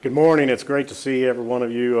Good morning. It's great to see every one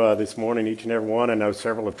of you this morning, each and every one. I know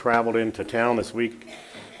several have traveled into town this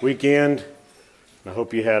weekend. I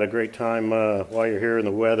hope you had a great time while you're here and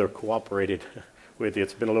the weather cooperated with you.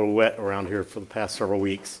 It's been a little wet around here for the past several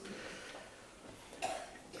weeks.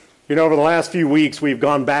 You know, over the last few weeks, we've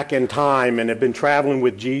gone back in time and have been traveling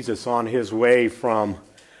with Jesus on his way from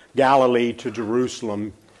Galilee to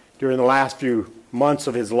Jerusalem during the last few months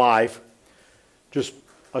of his life, just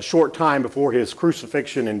a short time before his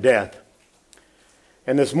crucifixion and death.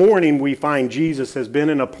 And this morning we find Jesus has been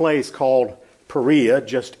in a place called Perea,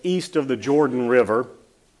 just east of the Jordan River.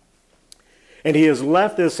 And he has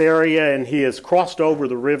left this area and he has crossed over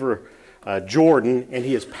the river Jordan, and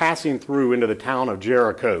he is passing through into the town of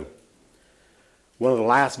Jericho, one of the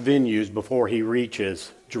last venues before he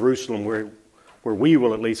reaches Jerusalem, where we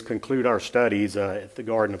will at least conclude our studies at the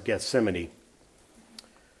Garden of Gethsemane.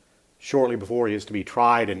 Shortly before he is to be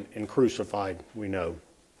tried and crucified, we know.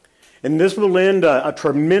 And this will end a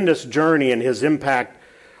tremendous journey in his impact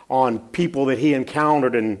on people that he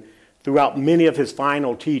encountered and throughout many of his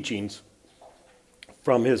final teachings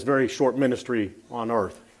from his very short ministry on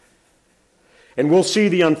earth. And we'll see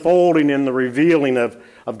the unfolding and the revealing of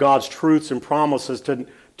God's truths and promises to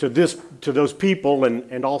those people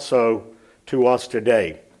and also to us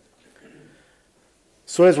today.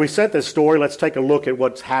 So as we set this story, let's take a look at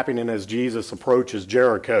what's happening as Jesus approaches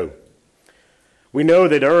Jericho. We know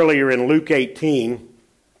that earlier in Luke 18,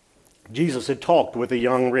 Jesus had talked with a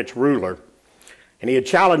young rich ruler, and he had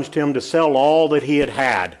challenged him to sell all that he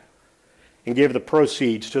had and give the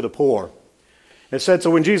proceeds to the poor. It said,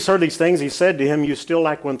 so when Jesus heard these things, he said to him, you still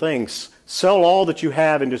lack one thing. Sell all that you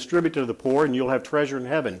have and distribute to the poor, and you'll have treasure in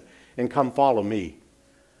heaven, and come follow me.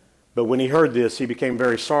 But when he heard this, he became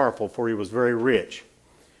very sorrowful, for he was very rich.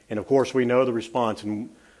 And of course, we know the response. And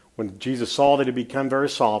when Jesus saw that he had become very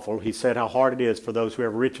sorrowful, he said how hard it is for those who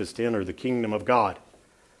have riches to enter the kingdom of God.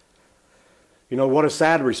 You know, what a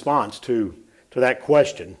sad response to that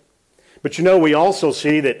question. But you know, we also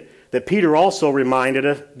see that Peter also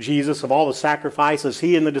reminded Jesus of all the sacrifices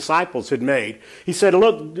he and the disciples had made. He said,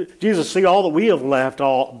 look, Jesus, see all that we've left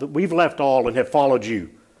all and have followed you.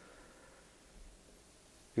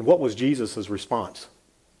 And what was Jesus' response?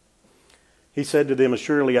 He said to them,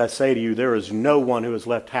 assuredly I say to you, there is no one who has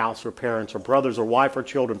left house or parents or brothers or wife or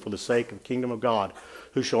children for the sake of the kingdom of God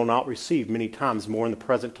who shall not receive many times more in the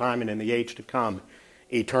present time and in the age to come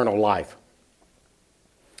eternal life.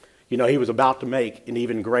 You know, he was about to make an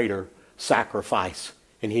even greater sacrifice,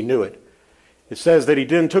 and he knew it. It says that he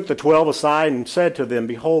then took the 12 aside and said to them,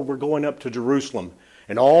 behold, we're going up to Jerusalem,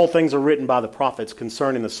 and all things are written by the prophets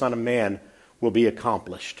concerning the Son of Man will be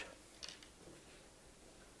accomplished.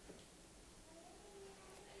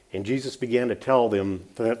 And Jesus began to tell them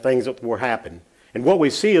the things that were happening. And what we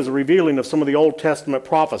see is a revealing of some of the Old Testament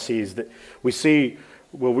prophecies that we see.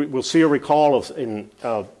 We'll see a recall of in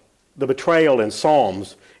the betrayal in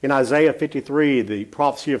Psalms. In Isaiah 53, the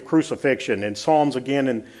prophecy of crucifixion. In Psalms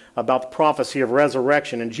again about the prophecy of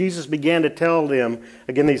resurrection. And Jesus began to tell them,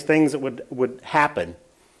 again, these things that would happen.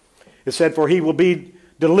 It said, for he will be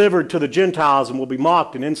delivered to the Gentiles and will be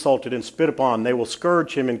mocked and insulted and spit upon. They will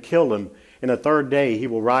scourge him and kill him. In the third day, he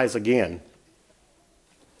will rise again.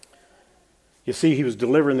 You see, he was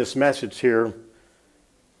delivering this message here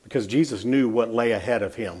because Jesus knew what lay ahead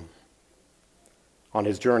of him on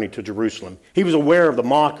his journey to Jerusalem. He was aware of the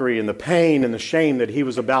mockery and the pain and the shame that he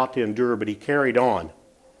was about to endure, but he carried on.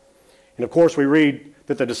 And of course, we read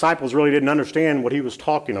that the disciples really didn't understand what he was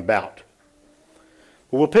talking about.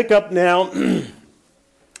 But we'll pick up now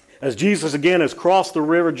as Jesus again has crossed the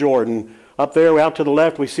river Jordan. Up there, out to the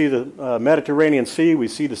left, we see the Mediterranean Sea. We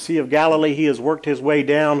see the Sea of Galilee. He has worked his way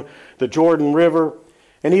down the Jordan River.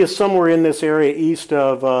 And he is somewhere in this area east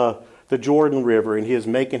of the Jordan River. And he is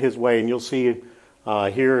making his way. And you'll see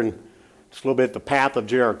here in just a little bit the path of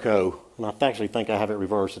Jericho. And I actually think I have it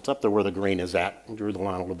reversed. It's up there where the green is at. I drew the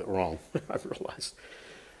line a little bit wrong, I've realized.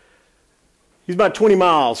 He's about 20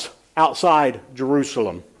 miles outside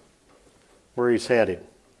Jerusalem where he's headed.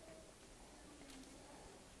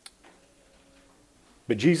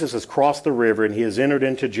 But Jesus has crossed the river and he has entered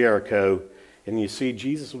into Jericho. And you see,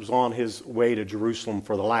 Jesus was on his way to Jerusalem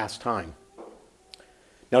for the last time.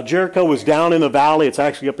 Now, Jericho was down in the valley. It's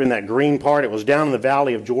actually up in that green part. It was down in the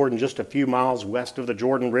valley of Jordan, just a few miles west of the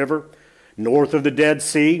Jordan River, north of the Dead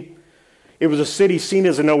Sea. It was a city seen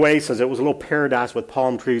as an oasis. It was a little paradise with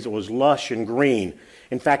palm trees. It was lush and green.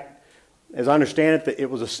 In fact, as I understand it, it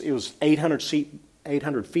was 800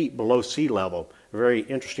 feet below sea level. A very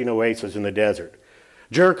interesting oasis in the desert.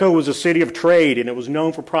 Jericho was a city of trade, and it was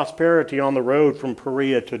known for prosperity on the road from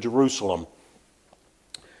Perea to Jerusalem.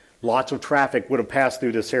 Lots of traffic would have passed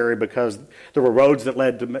through this area because there were roads that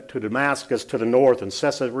led to Damascus to the north and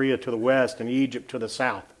Caesarea to the west and Egypt to the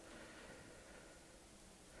south.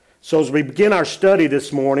 So as we begin our study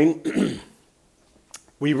this morning,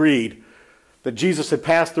 we read that Jesus had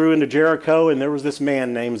passed through into Jericho, and there was this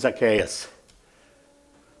man named Zacchaeus,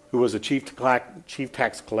 who was a chief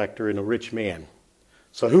tax collector and a rich man.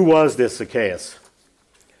 So who was this Zacchaeus?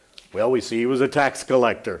 Well, we see he was a tax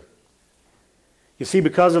collector. You see,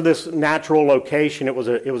 because of this natural location,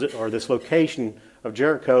 this location of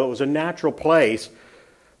Jericho, it was a natural place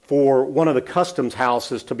for one of the customs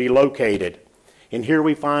houses to be located. And here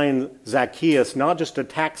we find Zacchaeus, not just a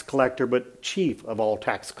tax collector, but chief of all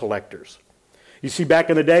tax collectors. You see, back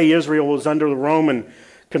in the day, Israel was under the Roman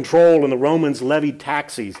control, and the Romans levied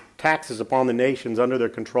taxes upon the nations under their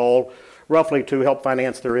control, roughly to help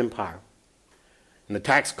finance their empire. And the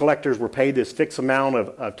tax collectors were paid this fixed amount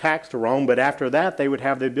of tax to Rome, but after that they would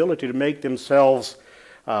have the ability to make themselves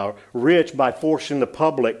rich by forcing the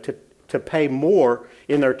public to pay more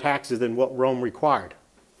in their taxes than what Rome required.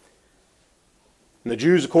 And the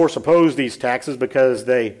Jews, of course, opposed these taxes because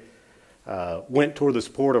they went toward the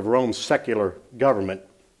support of Rome's secular government.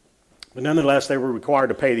 But nonetheless, they were required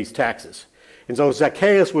to pay these taxes. And so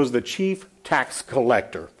Zacchaeus was the chief tax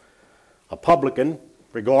collector, a publican,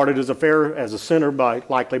 regarded as a sinner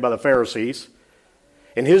likely by the Pharisees.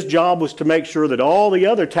 And his job was to make sure that all the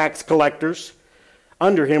other tax collectors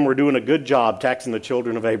under him were doing a good job taxing the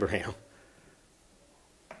children of Abraham.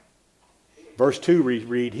 Verse 2 we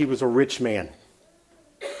read, he was a rich man.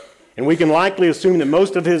 And we can likely assume that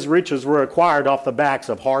most of his riches were acquired off the backs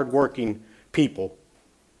of hard-working people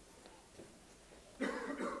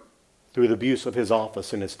through the abuse of his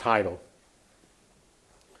office and his title.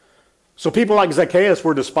 So people like Zacchaeus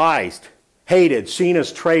were despised, hated, seen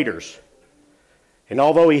as traitors. And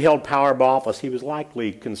although he held power of office, he was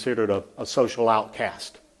likely considered a social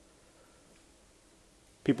outcast.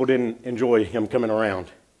 People didn't enjoy him coming around.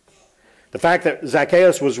 The fact that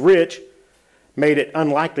Zacchaeus was rich made it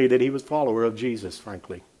unlikely that he was a follower of Jesus,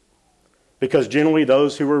 frankly. Because generally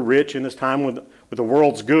those who were rich in this time with the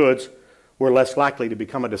world's goods were less likely to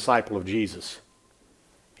become a disciple of Jesus.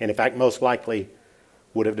 And in fact, most likely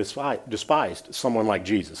would have despised someone like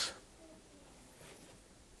Jesus.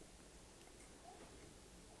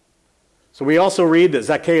 So we also read that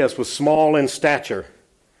Zacchaeus was small in stature.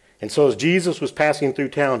 And so as Jesus was passing through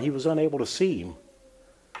town, he was unable to see him.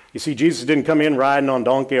 You see, Jesus didn't come in riding on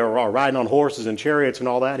donkey or riding on horses and chariots and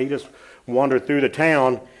all that. He just wandered through the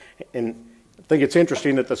town. And I think it's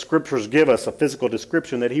interesting that the scriptures give us a physical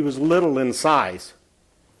description that he was little in size.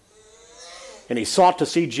 And he sought to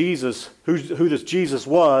see Jesus, who this Jesus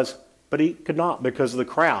was, but he could not because of the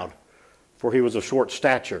crowd, for he was of short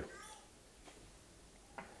stature.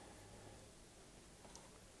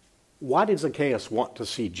 Why did Zacchaeus want to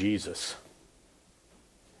see Jesus?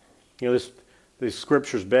 You know, these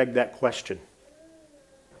scriptures beg that question.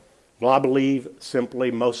 Well, I believe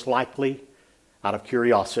simply, most likely, out of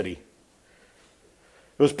curiosity.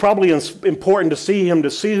 It was probably important to see him,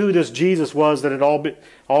 to see who this Jesus was that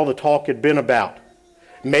all the talk had been about.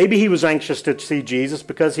 Maybe he was anxious to see Jesus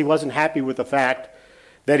because he wasn't happy with the fact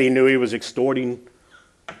that he knew he was extorting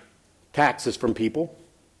taxes from people,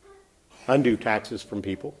 undue taxes from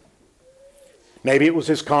people. Maybe it was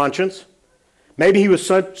his conscience. Maybe he was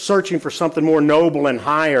searching for something more noble and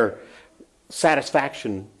higher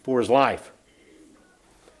satisfaction for his life.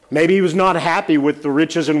 Maybe he was not happy with the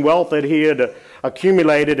riches and wealth that he had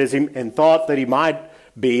accumulated and thought that he might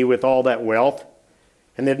be with all that wealth.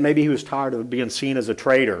 And that maybe he was tired of being seen as a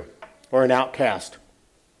traitor or an outcast.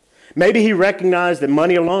 Maybe he recognized that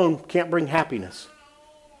money alone can't bring happiness.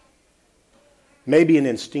 Maybe an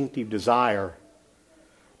instinctive desire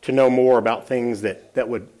to know more about things that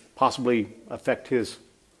would possibly affect his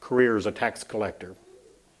career as a tax collector.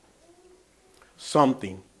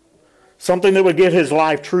 Something that would give his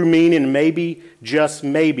life true meaning, and maybe, just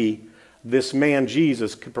maybe, this man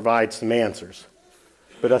Jesus could provide some answers.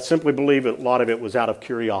 But I simply believe that a lot of it was out of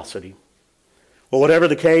curiosity. Well, whatever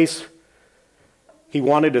the case, he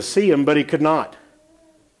wanted to see him, but he could not.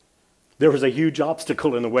 There was a huge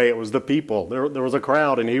obstacle in the way. It was the people. There was a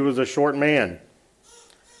crowd, and he was a short man.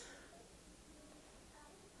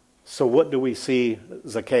 So what do we see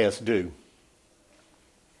Zacchaeus do?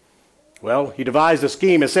 Well, he devised a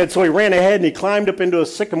scheme. It said, so he ran ahead and he climbed up into a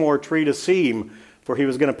sycamore tree to see him, for he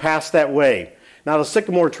was going to pass that way. Now, the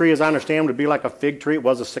sycamore tree, as I understand, would be like a fig tree. It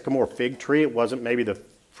was a sycamore fig tree. It wasn't maybe the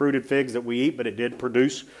fruited figs that we eat, but it did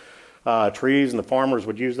produce trees, and the farmers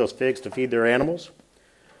would use those figs to feed their animals.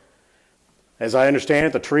 As I understand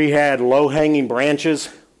it, the tree had low-hanging branches.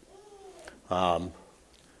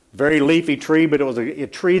 Very leafy tree, but it was a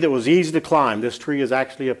tree that was easy to climb. This tree is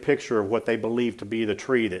actually a picture of what they believed to be the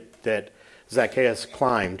tree that Zacchaeus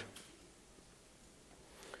climbed.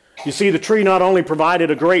 You see, the tree not only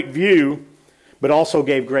provided a great view, but also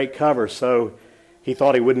gave great cover, so he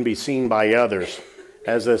thought he wouldn't be seen by others.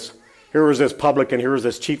 Here was this publican, here was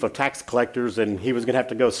this chief of tax collectors, and he was going to have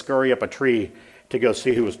to go scurry up a tree to go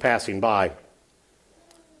see who was passing by.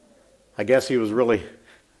 I guess he was really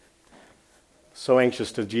so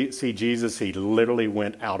anxious to see Jesus, he literally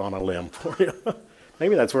went out on a limb for him.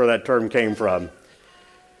 Maybe that's where that term came from.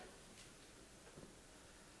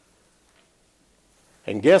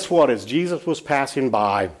 And guess what? As Jesus was passing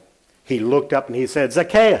by, he looked up and he said,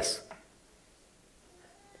 "Zacchaeus."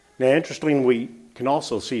 Now, interestingly, we can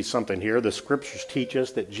also see something here. The scriptures teach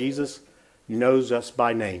us that Jesus knows us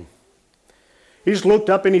by name. He just looked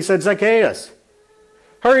up and he said, "Zacchaeus,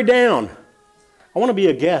 hurry down. I want to be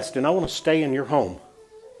a guest and I want to stay in your home."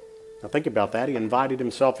 Now think about that. He invited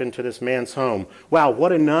himself into this man's home. Wow,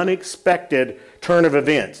 what an unexpected turn of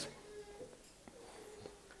events.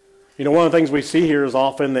 You know, one of the things we see here is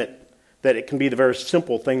often that it can be the very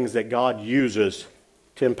simple things that God uses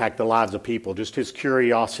to impact the lives of people. Just his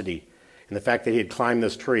curiosity and the fact that he had climbed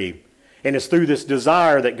this tree. And it's through this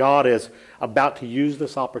desire that God is about to use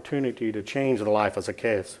this opportunity to change the life of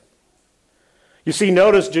Zacchaeus. You see,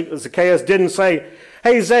 notice Zacchaeus didn't say,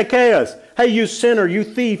 "Hey, Zacchaeus, hey, you sinner, you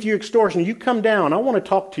thief, you extortioner, you come down. I want to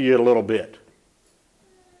talk to you a little bit."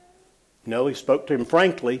 No, he spoke to him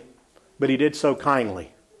frankly, but he did so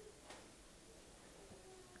kindly.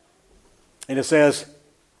 And it says,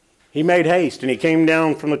 he made haste and he came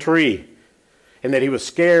down from the tree, and that he was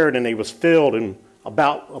scared and he was filled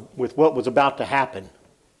with what was about to happen.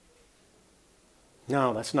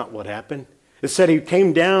 No, that's not what happened. It said he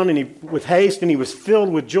came down with haste and he was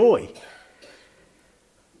filled with joy.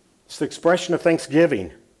 It's the expression of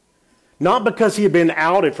thanksgiving. Not because he had been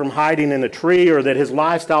outed from hiding in the tree or that his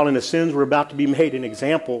lifestyle and his sins were about to be made an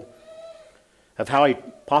example of how he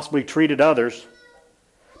possibly treated others.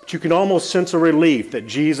 But you can almost sense a relief that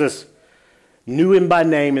Jesus knew him by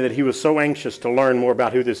name and that he was so anxious to learn more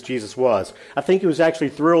about who this Jesus was. I think he was actually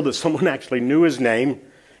thrilled that someone actually knew his name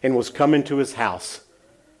and was coming to his house.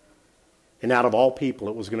 And out of all people,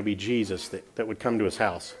 it was going to be Jesus that would come to his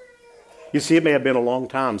house. You see, it may have been a long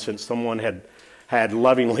time since someone had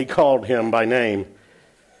lovingly called him by name,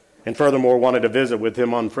 and furthermore wanted to visit with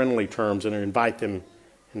him on friendly terms and invite them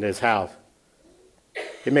into his house.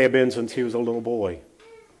 It may have been since he was a little boy,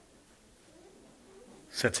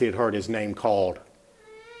 since he had heard his name called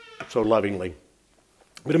so lovingly.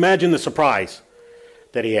 But imagine the surprise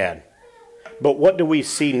that he had. But what do we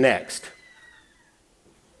see next?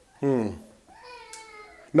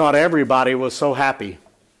 Not everybody was so happy.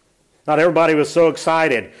 Not everybody was so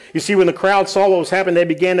excited. You see, when the crowd saw what was happening, they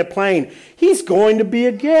began to complain. He's going to be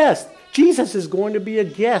a guest. Jesus is going to be a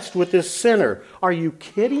guest with this sinner. Are you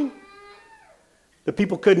kidding? The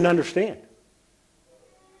people couldn't understand.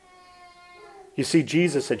 You see,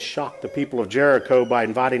 Jesus had shocked the people of Jericho by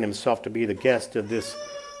inviting himself to be the guest of this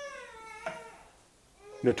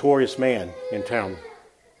notorious man in town.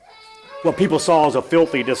 What people saw as a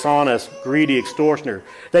filthy, dishonest, greedy extortioner,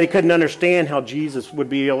 that he couldn't understand how Jesus would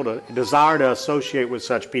be able to desire to associate with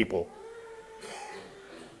such people.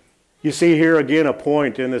 You see here again a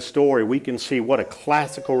point in this story. We can see what a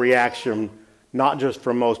classical reaction, not just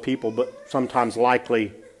from most people, but sometimes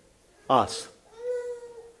likely us,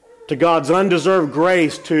 to God's undeserved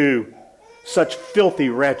grace to such filthy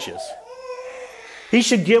wretches. He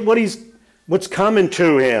should get what's coming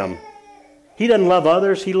to him. He doesn't love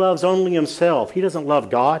others. He loves only himself. He doesn't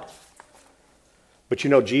love God. But you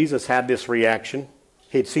know, Jesus had this reaction.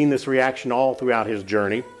 He'd seen this reaction all throughout his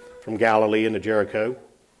journey from Galilee into Jericho.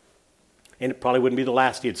 And it probably wouldn't be the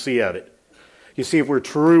last he'd see of it. You see, if we're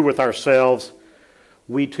true with ourselves,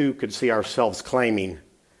 we too could see ourselves claiming,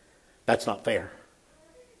 that's not fair.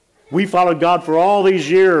 We followed God for all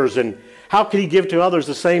these years, and how could he give to others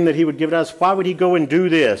the same that he would give to us? Why would he go and do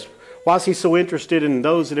this? Why is he so interested in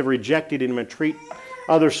those that have rejected him and treat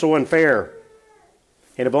others so unfair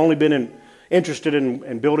and have only been interested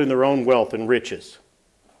in building their own wealth and riches?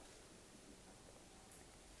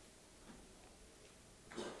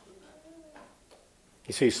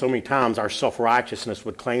 You see, so many times our self-righteousness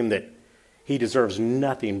would claim that he deserves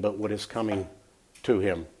nothing but what is coming to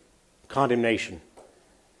him. Condemnation.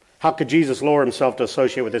 How could Jesus lower himself to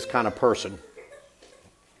associate with this kind of person?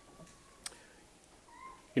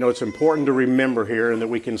 You know, it's important to remember here and that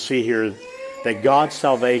we can see here that God's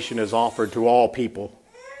salvation is offered to all people,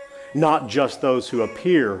 not just those who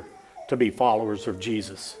appear to be followers of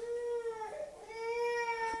Jesus.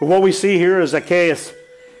 But what we see here is Zacchaeus,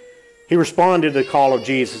 He responded to the call of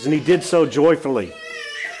Jesus, and he did so joyfully.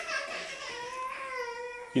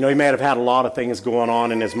 You know, he may have had a lot of things going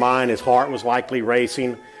on in his mind. His heart was likely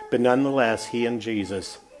racing, but nonetheless, he and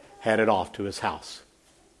Jesus headed off to his house.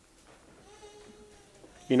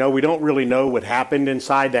 You know, we don't really know what happened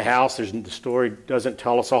inside the house. The story doesn't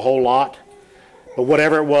tell us a whole lot. But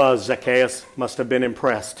whatever it was, Zacchaeus must have been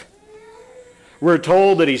impressed. We're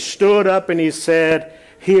told that he stood up and he said,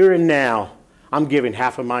 "Here and now, I'm giving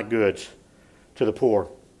half of my goods to the poor."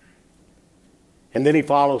 And then he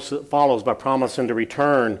follows by promising to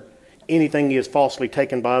return anything he has falsely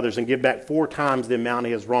taken by others and give back 4 times the amount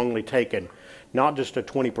he has wrongly taken. Not just a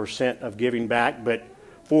 20% of giving back, but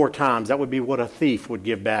 4 times. That would be what a thief would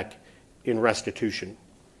give back in restitution.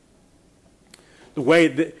 The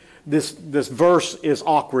way this verse is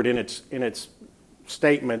awkward in its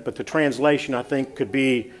statement, but the translation, I think, could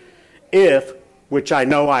be, "If, which I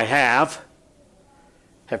know I have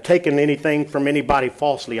taken anything from anybody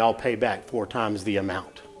falsely, I'll pay back 4 times the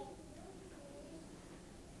amount."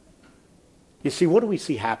 You see, what do we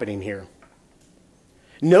see happening here?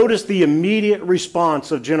 Notice the immediate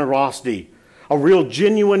response of generosity, a real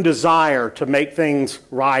genuine desire to make things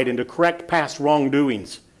right and to correct past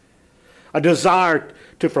wrongdoings, a desire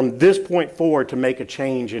to, from this point forward, to make a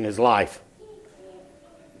change in his life.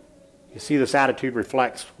 You see, this attitude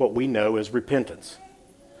reflects what we know as repentance.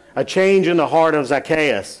 A change in the heart of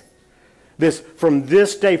Zacchaeus. From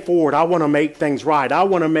this day forward, I want to make things right. I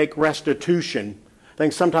want to make restitution. I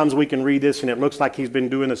think sometimes we can read this and it looks like he's been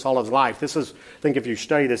doing this all his life. I think if you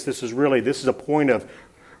study this, this is a point of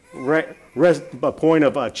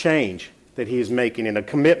a change that he is making and a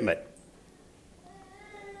commitment.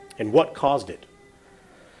 And what caused it?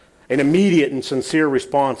 An immediate and sincere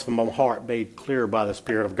response from a heart made clear by the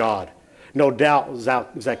Spirit of God. No doubt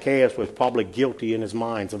Zacchaeus was probably guilty in his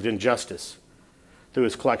mind of injustice through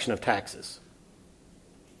his collection of taxes.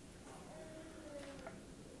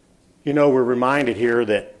 You know, we're reminded here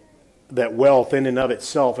that wealth in and of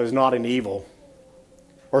itself is not an evil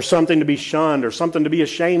or something to be shunned or something to be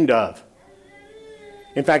ashamed of.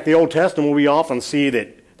 In fact, the Old Testament, we often see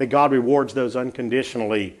that God rewards those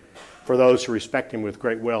unconditionally for those who respect him with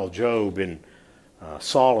great wealth. Job and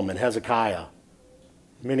Solomon, Hezekiah.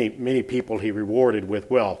 Many people he rewarded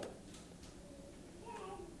with wealth.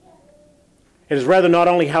 It is rather not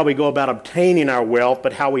only how we go about obtaining our wealth,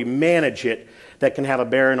 but how we manage it that can have a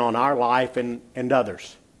bearing on our life and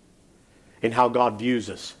others, and how God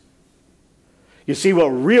views us. You see, what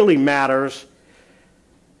really matters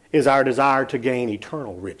is our desire to gain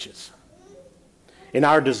eternal riches, and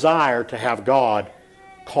our desire to have God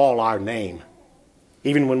call our name,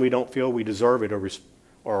 even when we don't feel we deserve it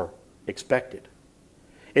or expect it.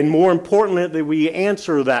 And more importantly, that we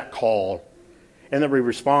answer that call and that we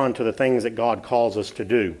respond to the things that God calls us to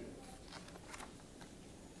do.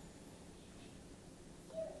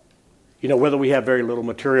 You know, whether we have very little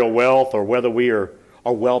material wealth or whether we are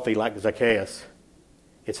wealthy like Zacchaeus,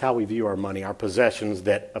 it's how we view our money, our possessions,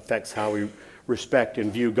 that affects how we respect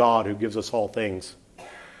and view God who gives us all things.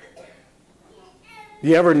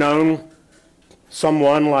 You ever known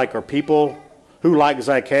someone or people who, like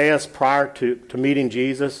Zacchaeus, prior to meeting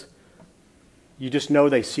Jesus, you just know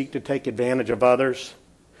they seek to take advantage of others,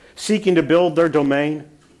 seeking to build their domain?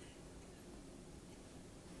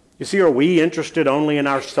 You see, are we interested only in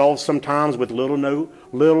ourselves sometimes with little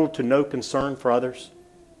to no concern for others?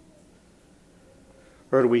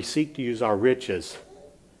 Or do we seek to use our riches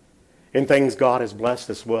and things God has blessed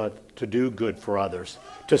us with to do good for others,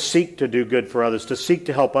 to seek to do good for others, to seek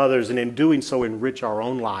to help others, and in doing so enrich our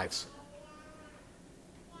own lives?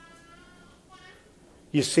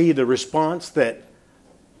 You see, the response that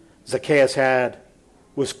Zacchaeus had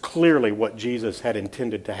was clearly what Jesus had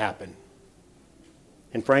intended to happen.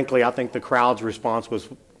 And frankly, I think the crowd's response was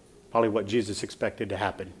probably what Jesus expected to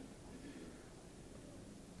happen.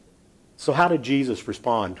 So how did Jesus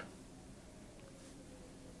respond?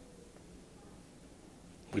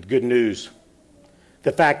 With good news.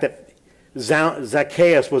 The fact that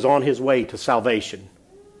Zacchaeus was on his way to salvation.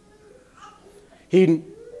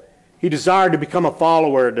 He desired to become a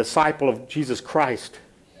follower, a disciple of Jesus Christ.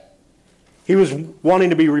 He was wanting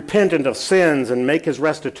to be repentant of sins and make his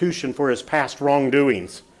restitution for his past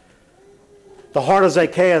wrongdoings. The heart of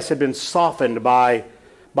Zacchaeus had been softened by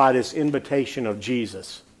this invitation of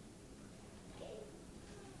Jesus.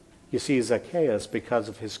 You see, Zacchaeus, because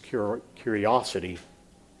of his curiosity,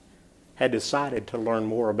 had decided to learn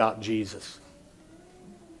more about Jesus.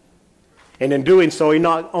 And in doing so, he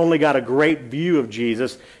not only got a great view of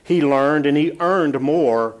Jesus, he learned and he earned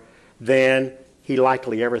more than he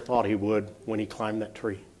likely ever thought he would when he climbed that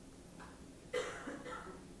tree.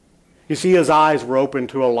 You see, his eyes were open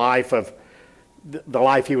to a life of the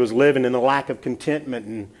life he was living and the lack of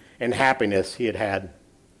contentment and happiness he had had.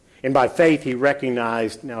 And by faith, he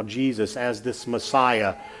recognized now Jesus as this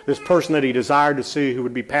Messiah, this person that he desired to see who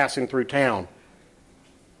would be passing through town.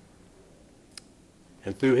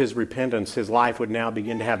 And through his repentance, his life would now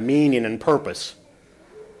begin to have meaning and purpose.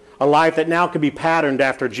 A life that now could be patterned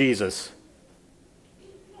after Jesus,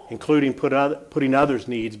 including putting others'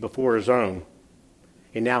 needs before his own.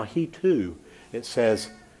 And now he too, it says,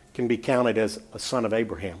 can be counted as a son of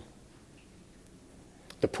Abraham.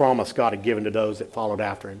 The promise God had given to those that followed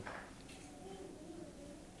after him.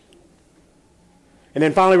 And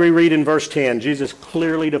then finally we read in verse 10, Jesus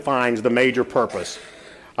clearly defines the major purpose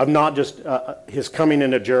of not just his coming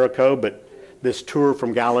into Jericho, but this tour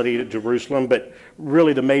from Galilee to Jerusalem, but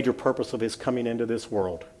really the major purpose of his coming into this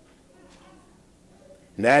world.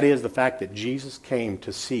 And that is the fact that Jesus came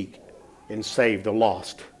to seek and save the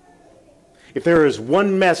lost. If there is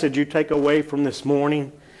one message you take away from this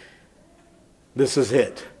morning, this is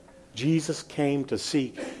it. Jesus came to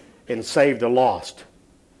seek and save the lost.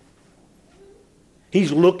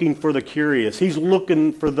 He's looking for the curious. He's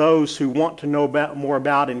looking for those who want to know more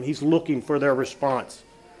about him. He's looking for their response.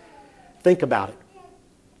 Think about it.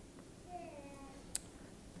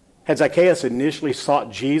 Had Zacchaeus initially sought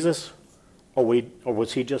Jesus, or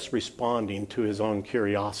was he just responding to his own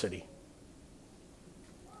curiosity?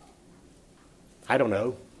 I don't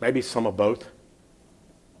know. Maybe some of both.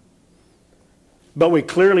 But we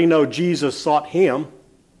clearly know Jesus sought him.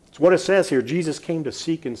 It's what it says here. Jesus came to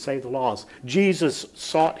seek and save the lost. Jesus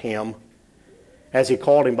sought him as he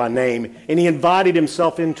called him by name, and he invited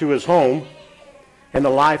himself into his home and the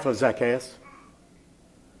life of Zacchaeus.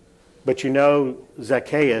 But you know,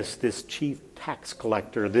 Zacchaeus, this chief tax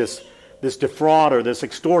collector, this defrauder, this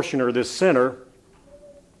extortioner, this sinner,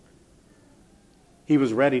 he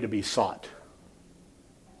was ready to be sought.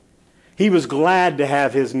 He was glad to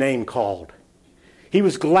have his name called. He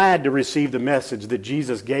was glad to receive the message that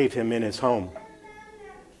Jesus gave him in his home.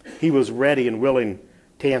 He was ready and willing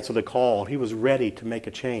to answer the call. He was ready to make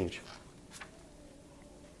a change.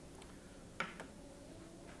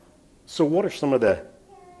 So what are some of the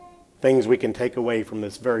things we can take away from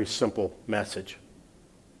this very simple message?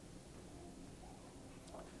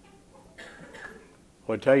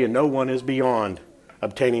 Well, I tell you, no one is beyond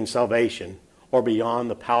obtaining salvation or beyond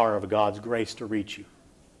the power of God's grace to reach you.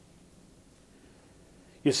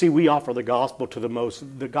 You see, we offer the gospel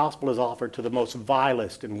the gospel is offered to the most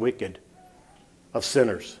vilest and wicked of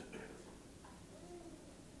sinners.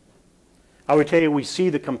 I would tell you, we see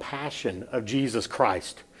the compassion of Jesus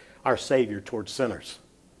Christ, our Savior, towards sinners,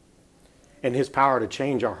 and his power to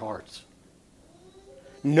change our hearts.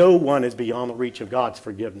 No one is beyond the reach of God's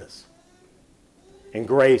forgiveness and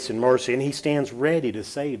grace and mercy, and he stands ready to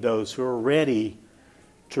save those who are ready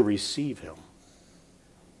to receive him.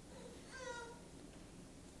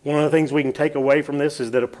 One of the things we can take away from this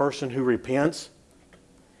is that a person who repents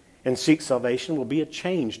and seeks salvation will be a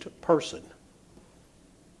changed person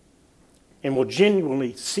and will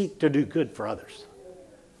genuinely seek to do good for others.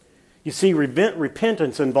 You see,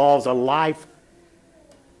 repentance involves a life,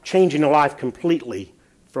 changing a life completely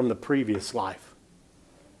from the previous life.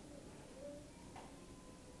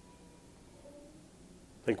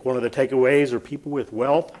 I think one of the takeaways are people with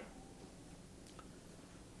wealth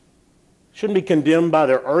shouldn't be condemned by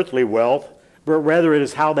their earthly wealth, but rather it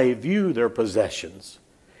is how they view their possessions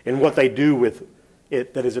and what they do with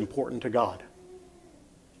it that is important to God.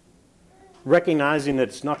 Recognizing that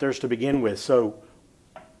it's not theirs to begin with, so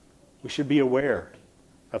we should be aware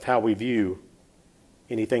of how we view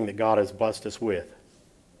anything that God has blessed us with.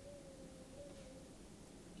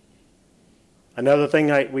 Another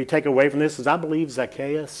thing we take away from this is I believe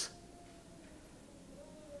Zacchaeus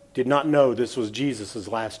did not know this was Jesus'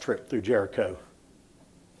 last trip through Jericho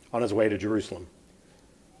on his way to Jerusalem.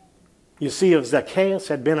 You see, if Zacchaeus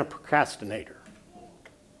had been a procrastinator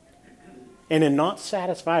and had not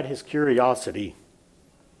satisfied his curiosity,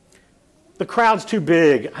 the crowd's too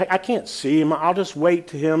big. I can't see him. I'll just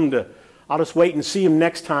wait and see him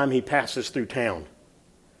next time he passes through town.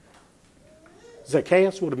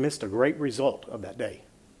 Zacchaeus would have missed a great result of that day.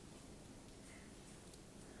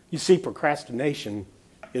 You see, procrastination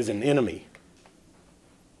is an enemy.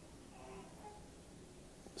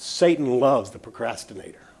 Satan loves the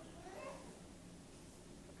procrastinator.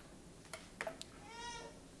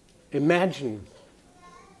 Imagine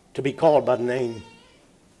to be called by the name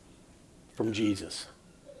from Jesus.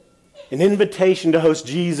 An invitation to host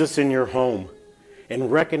Jesus in your home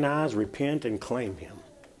and recognize, repent, and claim him.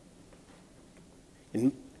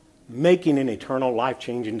 And making an eternal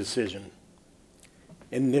life-changing decision.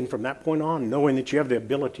 And then from that point on, knowing that you have the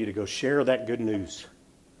ability to go share that good news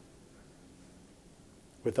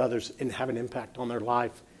with others and have an impact on their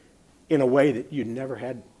life in a way that you never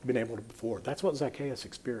had been able to before. That's what Zacchaeus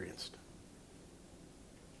experienced.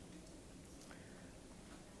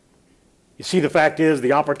 You see, the fact is,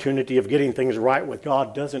 the opportunity of getting things right with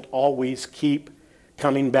God doesn't always keep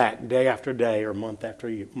coming back day after day or month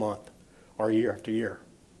after month or year after year.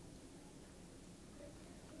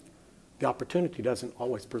 The opportunity doesn't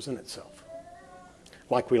always present itself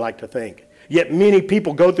like we like to think. Yet many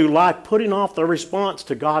people go through life putting off their response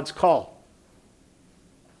to God's call.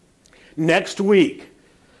 Next week,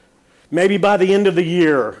 maybe by the end of the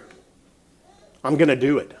year, I'm going to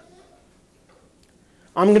do it.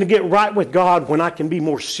 I'm going to get right with God when I can be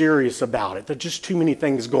more serious about it. There's just too many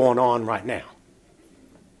things going on right now.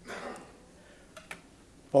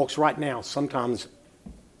 Folks, right now, sometimes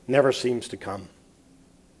never seems to come.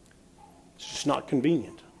 It's just not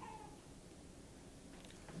convenient.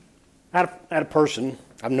 I had a person,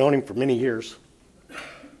 I've known him for many years,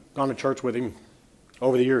 gone to church with him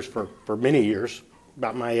over the years for many years,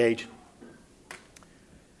 about my age.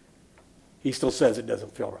 He still says it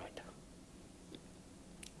doesn't feel right.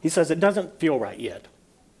 He says it doesn't feel right yet.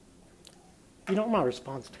 You know what my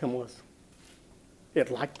response to him was? It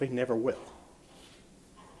likely never will.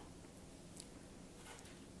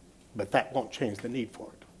 But that won't change the need for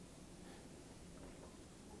it.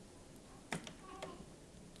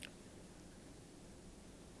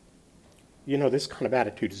 You know, this kind of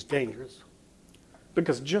attitude is dangerous.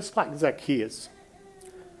 Because just like Zacchaeus,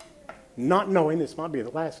 not knowing this might be the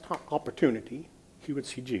last opportunity he would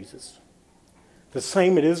see Jesus, the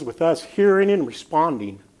same it is with us hearing and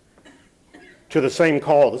responding to the same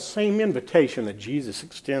call, the same invitation that Jesus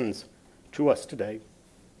extends to us today.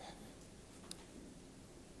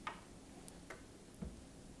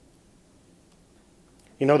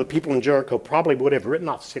 You know, the people in Jericho probably would have written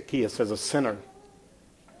off Zacchaeus as a sinner.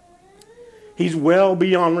 He's well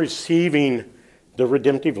beyond receiving the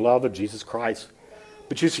redemptive love of Jesus Christ.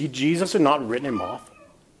 But you see, Jesus had not written him off.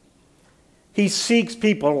 He seeks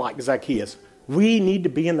people like Zacchaeus. We need to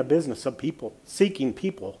be in the business of people, seeking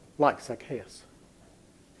people like Zacchaeus.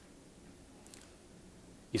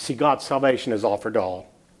 You see, God's salvation is offered to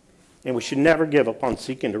all. And we should never give up on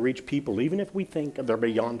seeking to reach people, even if we think they're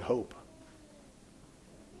beyond hope.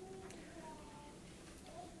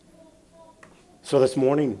 So this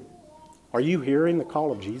morning, are you hearing the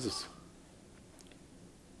call of Jesus?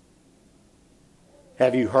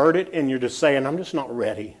 Have you heard it and you're just saying, I'm just not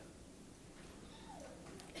ready?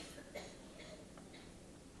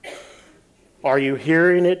 Are you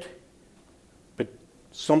hearing it, but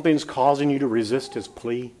something's causing you to resist his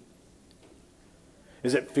plea?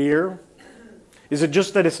 Is it fear? Is it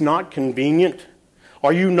just that it's not convenient?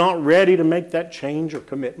 Are you not ready to make that change or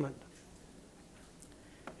commitment?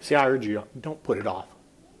 See, I urge you, don't put it off.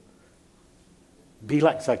 Be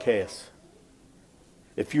like Zacchaeus.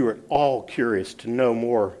 If you are at all curious to know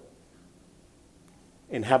more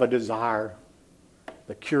and have a desire,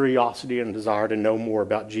 the curiosity and desire to know more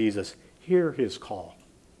about Jesus, hear his call.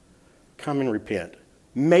 Come and repent.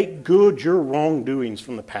 Make good your wrongdoings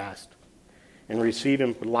from the past and receive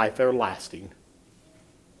him for life everlasting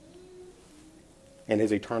and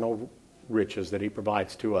his eternal riches that he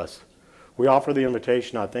provides to us. We offer the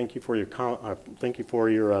invitation. I thank you for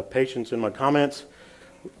your patience in my comments.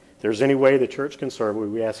 If there's any way the church can serve,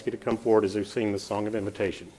 we ask you to come forward as we sing the song of invitation.